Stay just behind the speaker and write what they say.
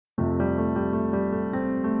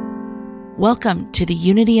Welcome to the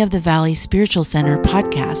Unity of the Valley Spiritual Center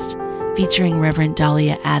podcast featuring Reverend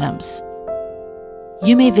Dahlia Adams.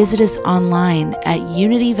 You may visit us online at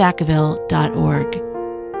unityvacaville.org,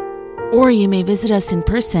 or you may visit us in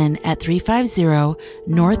person at 350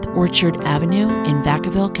 North Orchard Avenue in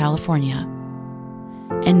Vacaville, California.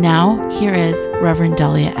 And now, here is Reverend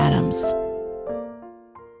Dahlia Adams.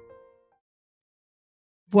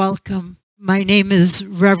 Welcome. My name is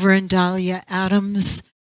Reverend Dahlia Adams,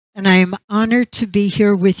 and I am honored to be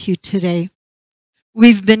here with you today.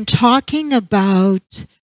 We've been talking about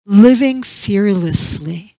living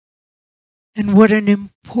fearlessly and what an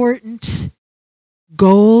important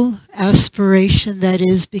goal, aspiration that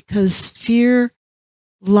is, because fear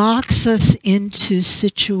locks us into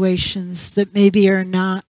situations that maybe are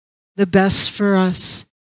not the best for us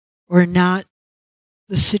or not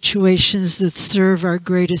the situations that serve our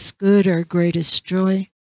greatest good, our greatest joy.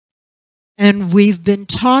 And we've been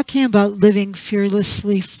talking about living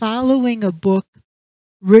fearlessly, following a book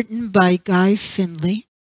written by Guy Finley.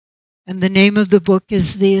 And the name of the book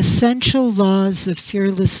is The Essential Laws of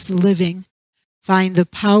Fearless Living. Find the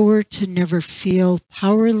power to never feel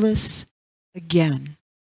powerless again.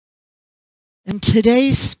 And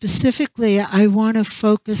today, specifically, I want to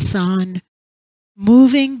focus on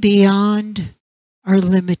moving beyond our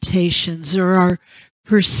limitations or our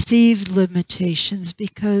perceived limitations,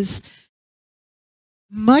 because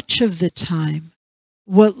much of the time,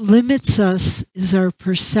 what limits us is our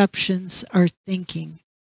perceptions, our thinking.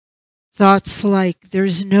 Thoughts like,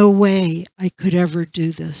 there's no way I could ever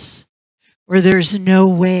do this, or there's no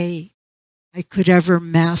way I could ever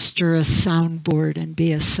master a soundboard and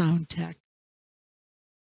be a sound tech,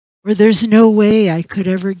 or there's no way I could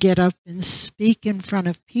ever get up and speak in front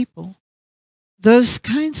of people. Those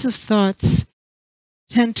kinds of thoughts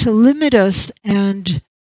tend to limit us, and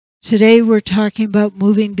today we're talking about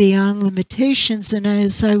moving beyond limitations. And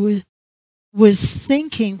as I was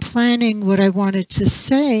thinking, planning what I wanted to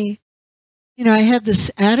say, I had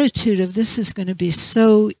this attitude of this is going to be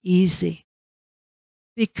so easy.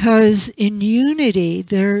 Because in unity,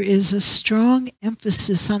 there is a strong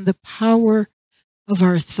emphasis on the power of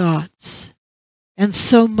our thoughts. And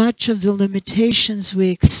so much of the limitations we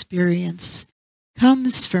experience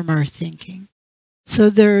comes from our thinking.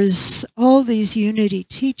 So there's all these unity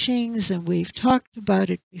teachings, and we've talked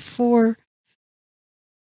about it before.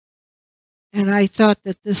 And I thought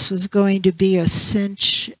that this was going to be a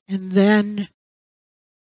cinch. And then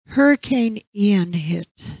Hurricane Ian hit.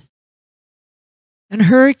 And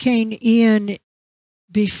Hurricane Ian,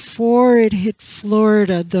 before it hit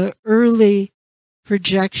Florida, the early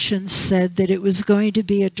projections said that it was going to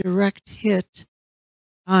be a direct hit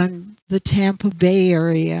on the Tampa Bay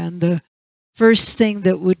area. And the first thing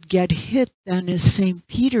that would get hit then is St.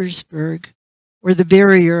 Petersburg, or the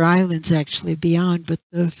Barrier Islands actually beyond, but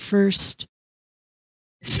the first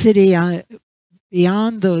city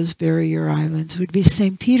beyond those Barrier Islands would be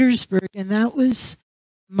St. Petersburg, and that was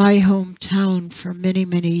my hometown for many,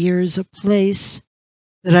 many years, a place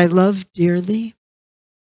that I loved dearly,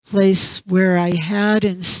 a place where I had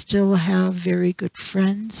and still have very good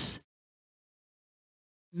friends,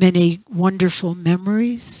 many wonderful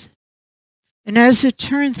memories. And as it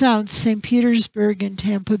turns out, St. Petersburg and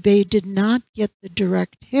Tampa Bay did not get the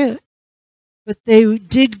direct hit, but they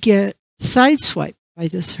did get sideswiped by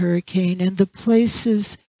this hurricane. And the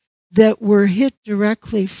places that were hit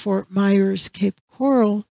directly, Fort Myers, Cape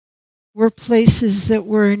Coral, were places that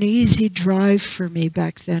were an easy drive for me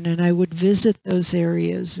back then. And I would visit those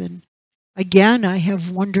areas. And again, I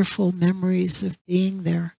have wonderful memories of being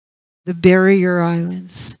there. The Barrier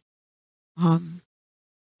Islands,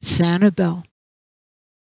 Sanibel.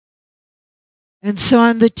 And so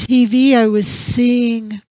on the TV, I was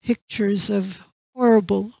seeing pictures of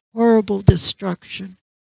horrible, horrible destruction.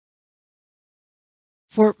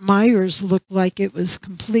 Fort Myers looked like it was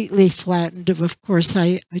completely flattened. Of course,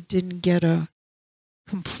 I didn't get a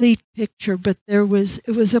complete picture, but it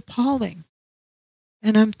was appalling.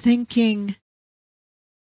 And I'm thinking,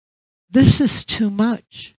 this is too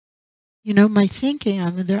much. My thinking,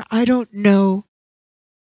 I don't know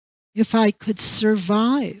if I could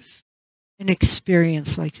survive an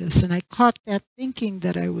experience like this. And I caught that thinking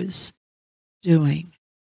that I was doing.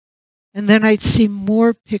 And then I'd see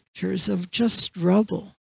more pictures of just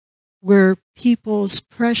rubble, where people's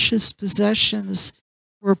precious possessions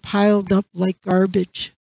were piled up like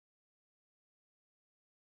garbage.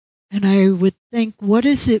 And I would think, what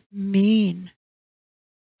does it mean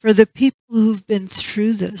for the people who've been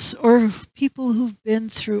through this, or people who've been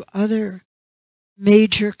through other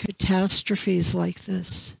major catastrophes like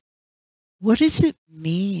this? What does it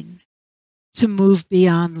mean to move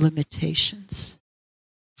beyond limitations.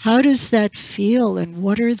 How does that feel, and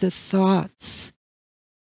what are the thoughts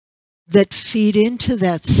that feed into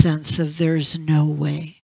that sense of there's no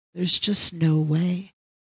way? There's just no way.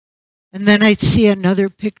 And then I'd see another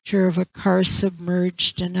picture of a car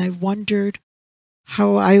submerged, and I wondered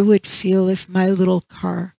how I would feel if my little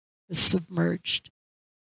car was submerged,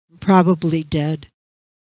 probably dead.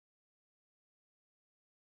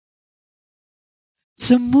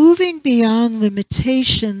 So moving beyond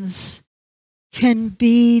limitations can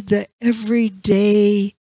be the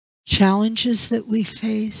everyday challenges that we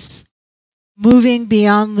face. Moving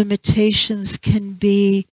beyond limitations can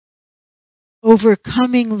be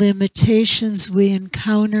overcoming limitations we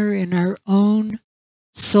encounter in our own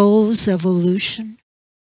soul's evolution,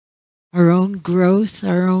 our own growth,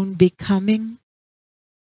 our own becoming.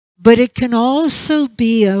 But it can also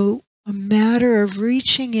be a matter of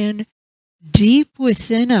reaching in deep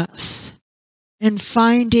within us and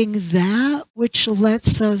finding that which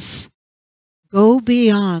lets us go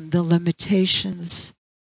beyond the limitations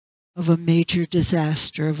of a major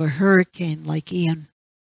disaster, of a hurricane like Ian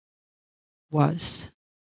was.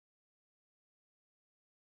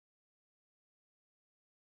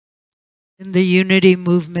 In the Unity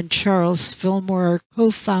movement, Charles Fillmore, our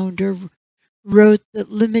co-founder, wrote that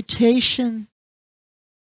limitation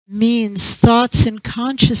means thoughts and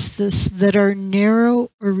consciousness that are narrow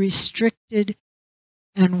or restricted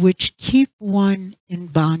and which keep one in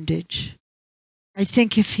bondage. I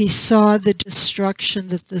think if he saw the destruction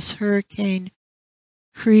that this hurricane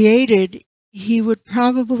created, he would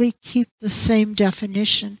probably keep the same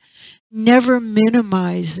definition, never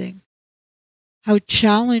minimizing how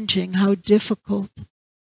challenging, how difficult,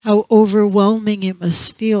 how overwhelming it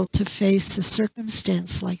must feel to face a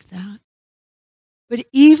circumstance like that. But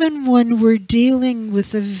even when we're dealing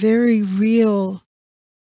with a very real,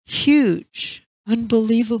 huge,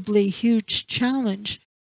 unbelievably huge challenge,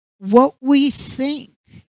 what we think,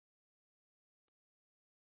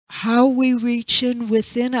 how we reach in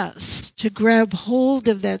within us to grab hold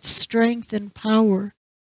of that strength and power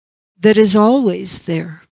that is always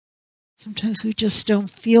there. Sometimes we just don't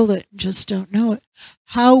feel it and just don't know it.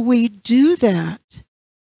 How we do that,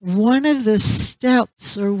 one of the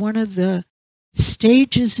steps or one of the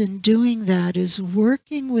stages in doing that is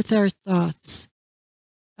working with our thoughts.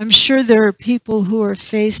 I'm sure there are people who are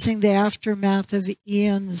facing the aftermath of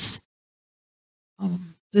Ian's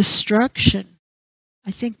destruction.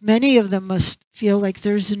 I think many of them must feel like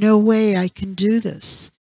there's no way I can do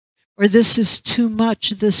this, or this is too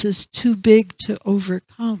much, this is too big to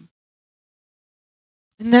overcome.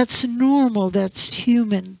 And that's normal, that's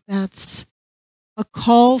human, that's a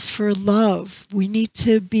call for love. We need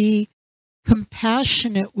to be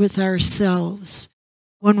compassionate with ourselves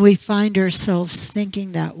when we find ourselves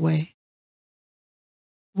thinking that way.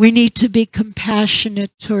 We need to be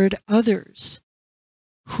compassionate toward others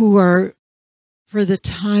who are, for the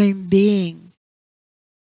time being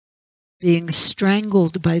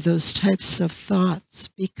strangled by those types of thoughts,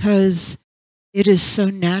 because it is so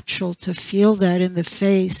natural to feel that in the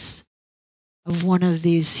face of one of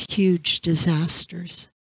these huge disasters.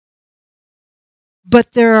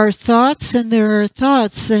 But there are thoughts and there are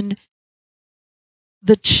thoughts, and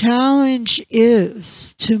the challenge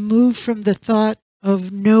is to move from the thought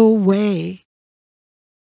of no way.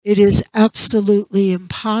 It is absolutely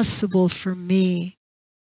impossible for me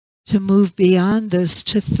to move beyond this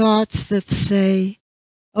to thoughts that say,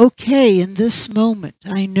 okay, in this moment,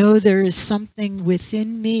 I know there is something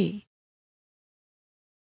within me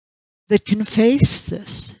that can face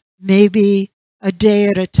this. Maybe a day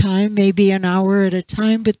at a time, maybe an hour at a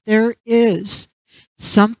time, but there is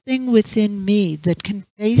something within me that can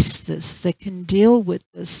face this, that can deal with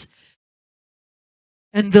this.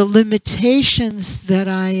 And the limitations that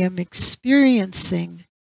I am experiencing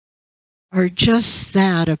are just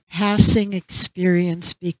that, a passing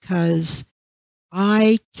experience, because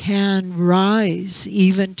I can rise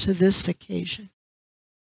even to this occasion.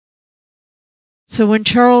 So when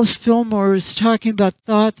Charles Fillmore was talking about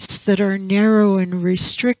thoughts that are narrow and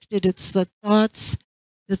restricted, it's the thoughts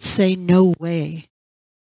that say, no way.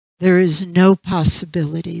 There is no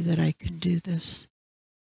possibility that I can do this.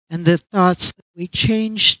 And the thoughts that we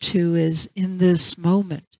change to is, in this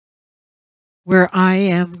moment, where I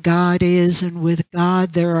am, God is, and with God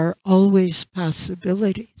there are always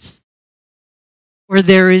possibilities. Or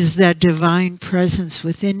there is that divine presence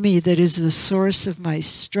within me that is the source of my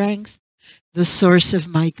strength, the source of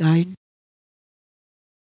my guidance.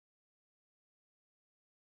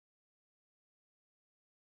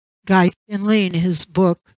 Guy Finley, in his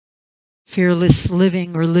book, Fearless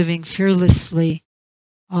Living or Living Fearlessly,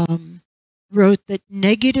 wrote that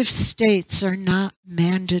negative states are not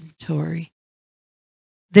mandatory.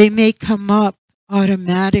 They may come up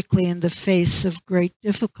automatically in the face of great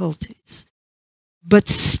difficulties. But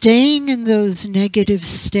staying in those negative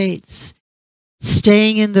states,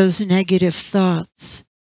 staying in those negative thoughts,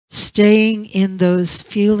 staying in those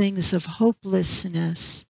feelings of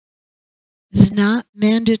hopelessness is not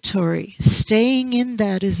mandatory. Staying in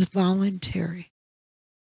that is voluntary.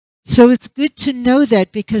 So it's good to know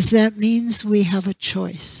that, because that means we have a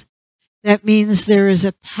choice. That means there is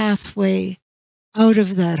a pathway out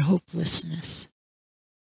of that hopelessness.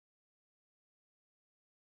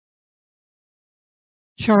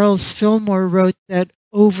 Charles Fillmore wrote that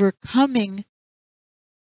overcoming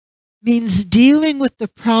means dealing with the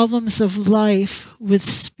problems of life with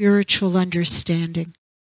spiritual understanding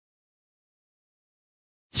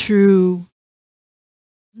through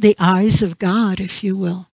the eyes of God, if you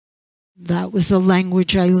will. That was a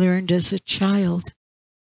language I learned as a child.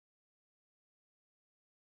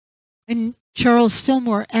 And Charles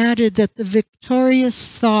Fillmore added that the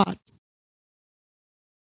victorious thought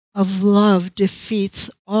of love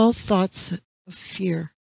defeats all thoughts of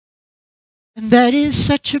fear. And that is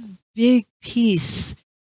such a big piece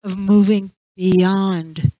of moving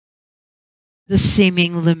beyond the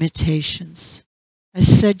seeming limitations. I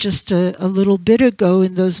said just a little bit ago,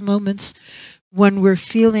 in those moments when we're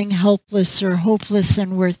feeling helpless or hopeless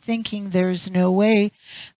and we're thinking there's no way,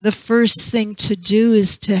 the first thing to do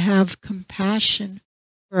is to have compassion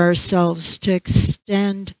for ourselves, to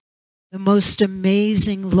extend the most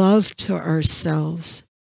amazing love to ourselves.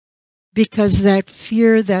 Because that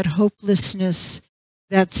fear, that hopelessness,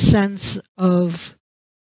 that sense of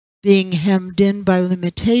being hemmed in by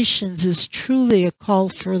limitations is truly a call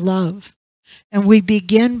for love. And we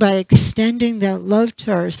begin by extending that love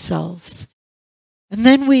to ourselves. And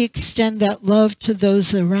then we extend that love to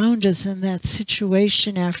those around us in that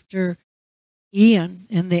situation after Ian,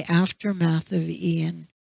 in the aftermath of Ian.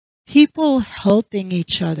 People helping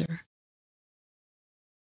each other.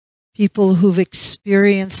 People who've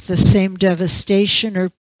experienced the same devastation,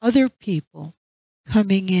 or other people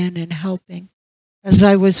coming in and helping. As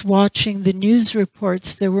I was watching the news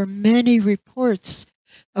reports, there were many reports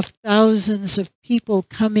of thousands of people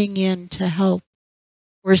coming in to help,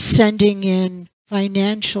 or sending in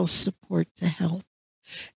financial support to help.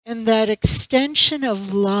 And that extension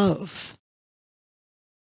of love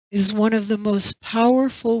is one of the most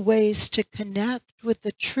powerful ways to connect with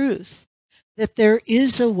the truth that there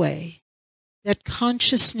is a way, that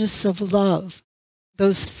consciousness of love,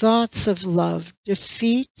 those thoughts of love,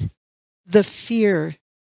 defeat the fear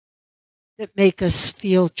that make us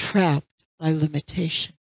feel trapped by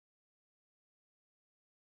limitation.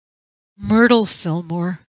 Myrtle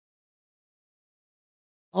Fillmore,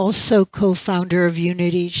 also co-founder of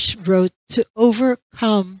Unity, wrote, "To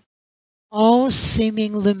overcome all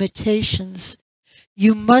seeming limitations,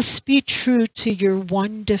 you must be true to your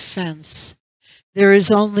one defense. There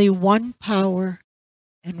is only one power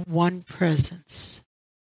and one presence."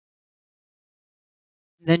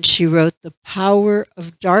 Then she wrote, "The power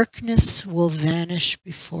of darkness will vanish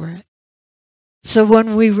before it." So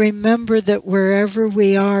when we remember that wherever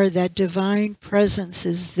we are, that divine presence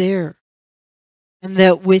is there, and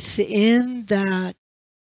that within that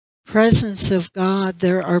presence of God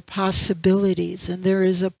there are possibilities, and there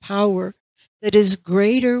is a power that is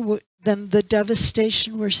greater than the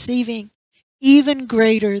devastation we're receiving, even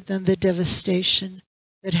greater than the devastation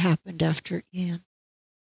that happened after Ian.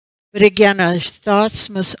 But again, our thoughts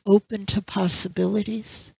must open to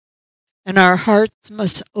possibilities, and our hearts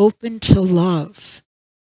must open to love,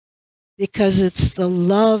 because it's the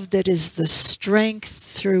love that is the strength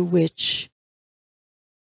through which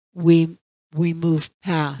we move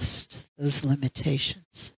past those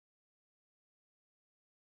limitations.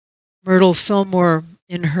 Myrtle Fillmore,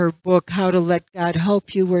 in her book, How to Let God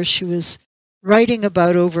Help You, where she was writing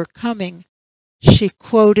about overcoming, she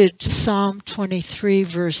quoted Psalm 23,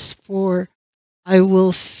 verse 4, "I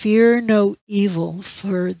will fear no evil,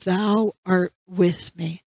 for thou art with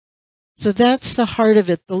me." So that's the heart of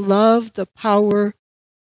it. The love, the power,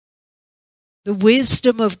 the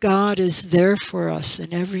wisdom of God is there for us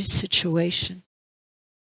in every situation.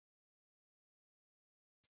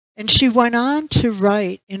 And she went on to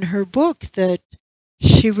write in her book that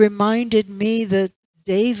she reminded me that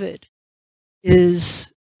David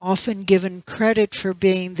is often given credit for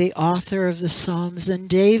being the author of the Psalms, and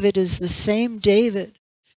David is the same David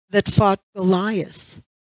that fought Goliath.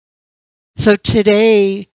 So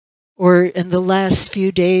today, or in the last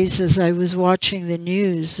few days as I was watching the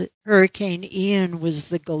news, Hurricane Ian was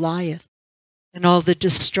the Goliath and all the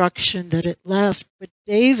destruction that it left. But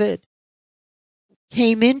David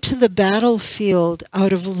came into the battlefield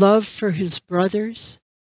out of love for his brothers,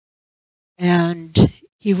 and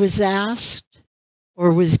he was asked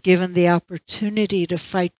or was given the opportunity to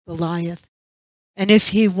fight Goliath. And if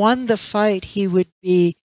he won the fight, he would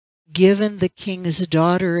be given the king's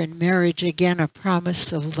daughter in marriage, again, a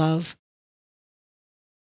promise of love.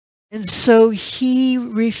 And so he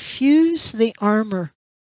refused the armor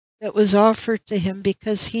that was offered to him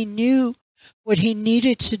because he knew what he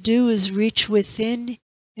needed to do is reach within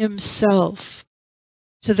himself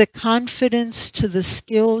to the confidence, to the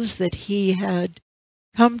skills that he had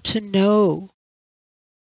come to know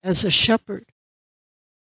as a shepherd.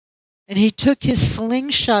 And he took his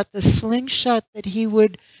slingshot, the slingshot that he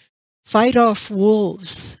would fight off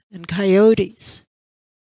wolves and coyotes.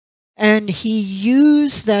 And he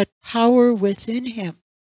used that power within him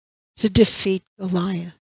to defeat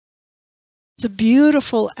Goliath. It's a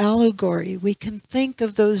beautiful allegory. We can think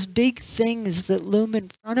of those big things that loom in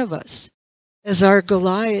front of us as our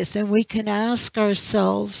Goliath, and we can ask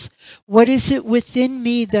ourselves, what is it within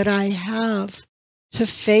me that I have to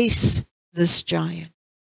face this giant?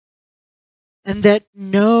 And that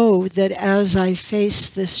know that as I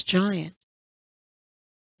face this giant,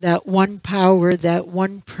 that one power, that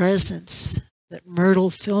one presence that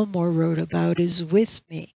Myrtle Fillmore wrote about is with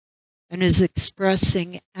me and is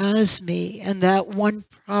expressing as me. And that one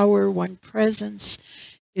power, one presence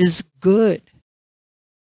is good.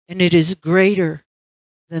 And it is greater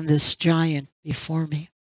than this giant before me.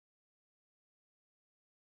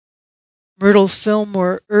 Myrtle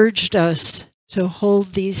Fillmore urged us to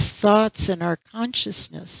hold these thoughts in our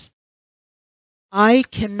consciousness. I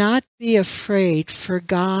cannot be afraid, for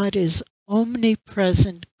God is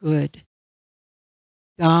omnipresent good.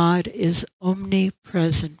 God is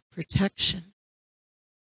omnipresent protection.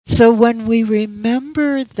 So when we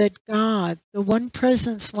remember that God, the one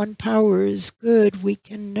presence, one power is good, we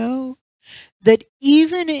can know that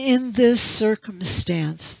even in this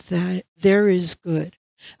circumstance that there is good.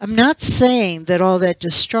 I'm not saying that all that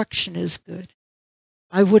destruction is good.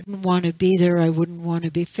 I wouldn't want to be there. I wouldn't want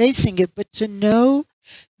to be facing it. But to know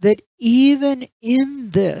that even in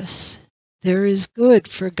this, there is good,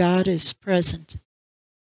 for God is present.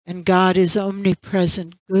 And God is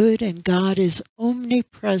omnipresent good, and God is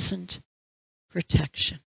omnipresent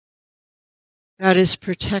protection. God is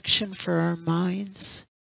protection for our minds,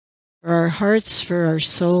 for our hearts, for our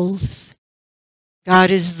souls.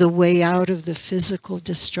 God is the way out of the physical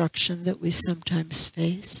destruction that we sometimes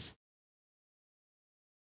face.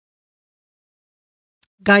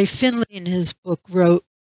 Guy Finley in his book wrote,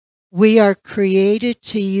 "We are created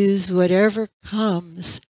to use whatever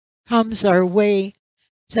comes our way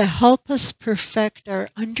to help us perfect our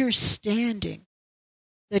understanding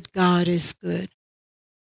that God is good."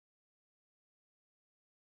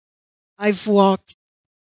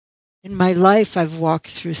 In my life, I've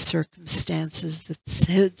walked through circumstances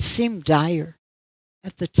that seemed dire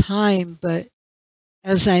at the time, but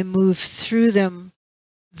as I moved through them,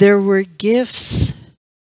 there were gifts,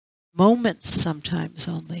 moments sometimes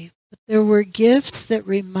only, but there were gifts that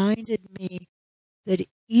reminded me that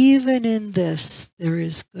even in this, there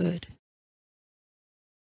is good.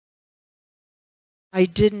 I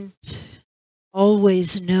didn't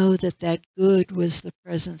always know that that good was the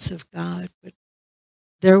presence of God, but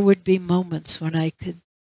there would be moments when I could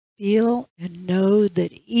feel and know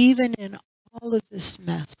that even in all of this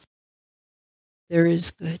mess, there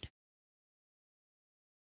is good.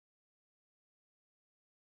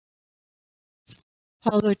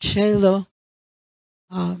 Paulo Coelho,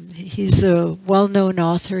 he's a well-known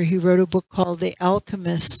author. He wrote a book called The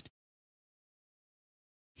Alchemist.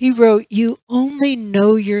 He wrote, "You only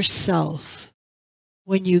know yourself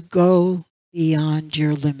when you go beyond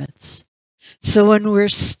your limits." So when we're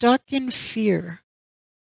stuck in fear,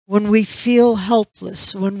 when we feel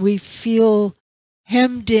helpless, when we feel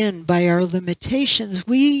hemmed in by our limitations,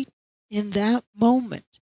 we, in that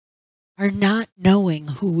moment, are not knowing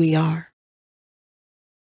who we are.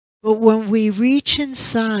 But when we reach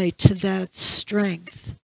inside to that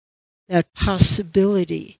strength, that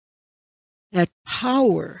possibility, that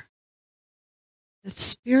power, that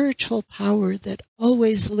spiritual power that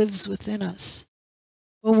always lives within us,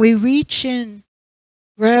 when we reach in,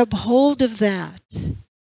 grab hold of that,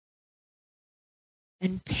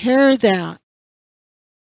 and pair that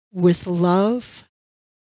with love,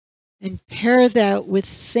 and pair that with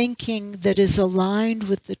thinking that is aligned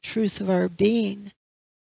with the truth of our being,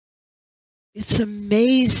 it's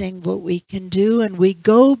amazing what we can do, and we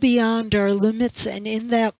go beyond our limits, and in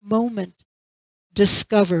that moment,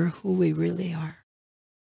 discover who we really are.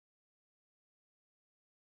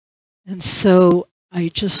 And so I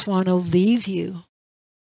just want to leave you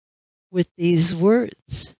with these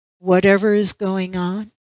words. Whatever is going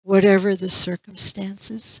on, whatever the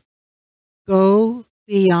circumstances, go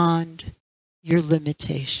beyond your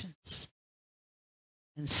limitations.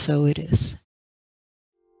 And so it is.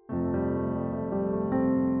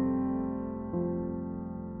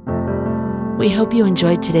 We hope you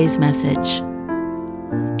enjoyed today's message.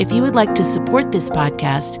 If you would like to support this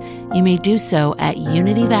podcast, you may do so at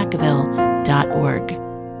unityvacaville.org.